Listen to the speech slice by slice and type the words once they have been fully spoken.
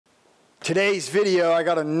Today's video, I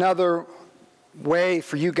got another way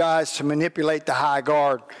for you guys to manipulate the high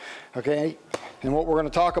guard, okay? And what we're going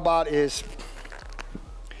to talk about is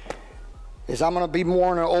I'm going to be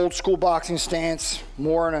more in an old school boxing stance,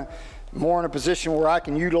 more in a position where I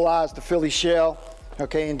can utilize the Philly shell,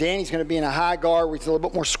 okay? And Danny's going to be in a high guard where he's a little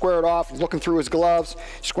bit more squared off. He's looking through his gloves,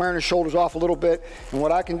 squaring his shoulders off a little bit. And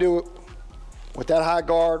what I can do with that high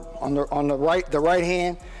guard on the right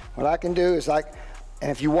hand, what I can do is and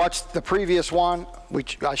if you watched the previous one,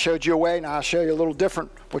 which I showed you a way, now I'll show you a little different,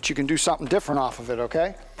 what you can do something different off of it,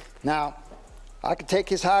 okay? Now, I can take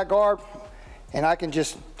his high guard and I can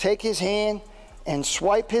just take his hand and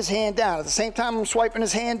swipe his hand down. At the same time I'm swiping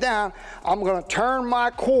his hand down, I'm gonna turn my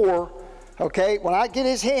core, okay? When I get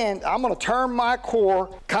his hand, I'm gonna turn my core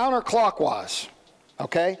counterclockwise,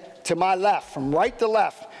 okay? To my left, from right to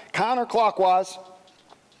left, counterclockwise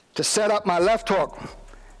to set up my left hook.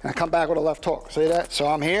 And I come back with a left hook. See that? So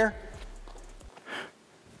I'm here.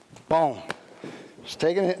 Boom. Just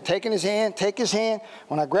taking his hand, take his hand.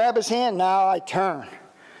 When I grab his hand, now I turn.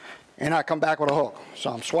 And I come back with a hook. So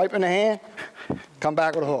I'm swiping the hand, come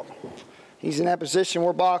back with a hook. He's in that position,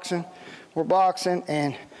 we're boxing,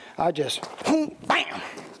 and I just, bam.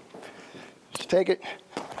 Just take it,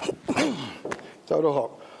 throw the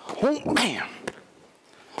hook. Bam.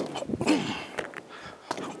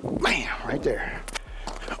 Bam, right there.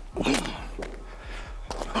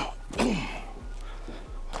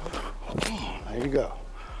 There you go.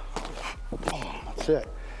 That's it.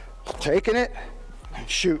 Taking it and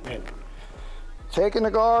shooting it. Taking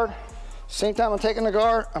the guard. Same time I'm taking the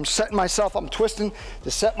guard, I'm setting myself, I'm twisting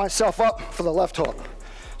to set myself up for the left hook.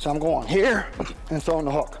 So I'm going here and throwing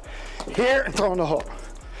the hook. Here and throwing the hook.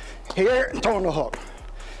 Here and throwing the hook.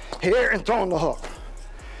 Here and throwing the hook.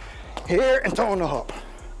 Here and throwing the hook.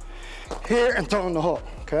 Here and throwing the hook.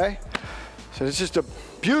 Okay, so it's just a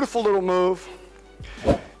beautiful little move.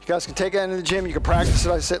 You guys can take it into the gym. You can practice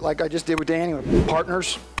it like I just did with Danny, with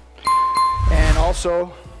partners. And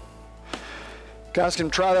also, you guys can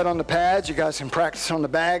try that on the pads. You guys can practice on the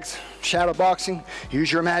bags. Shadow boxing. Use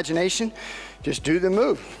your imagination. Just do the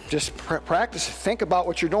move. Just practice. Think about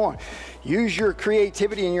what you're doing. Use your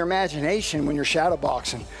creativity and your imagination when you're shadow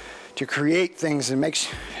boxing to create things, and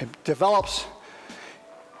it develops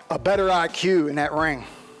a better IQ in that ring.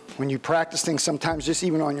 When you practice things sometimes just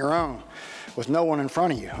even on your own with no one in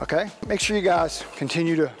front of you, okay? Make sure you guys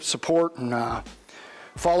continue to support and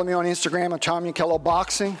follow me on Instagram at Tom Yankello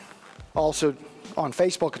Boxing. Also on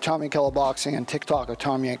Facebook at Tom Yankello Boxing and TikTok at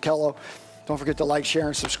Tom Yankello. Don't forget to like, share,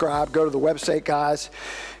 and subscribe. Go to the website, guys.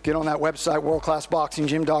 Get on that website,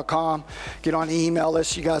 worldclassboxinggym.com. Get on the email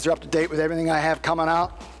list. You guys are up to date with everything I have coming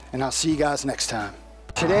out, and I'll see you guys next time.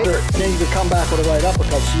 Today, then you can come back with a right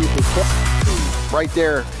uppercut, so you can put right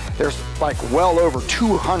there. There's like well over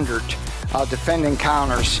 200 defending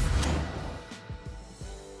counters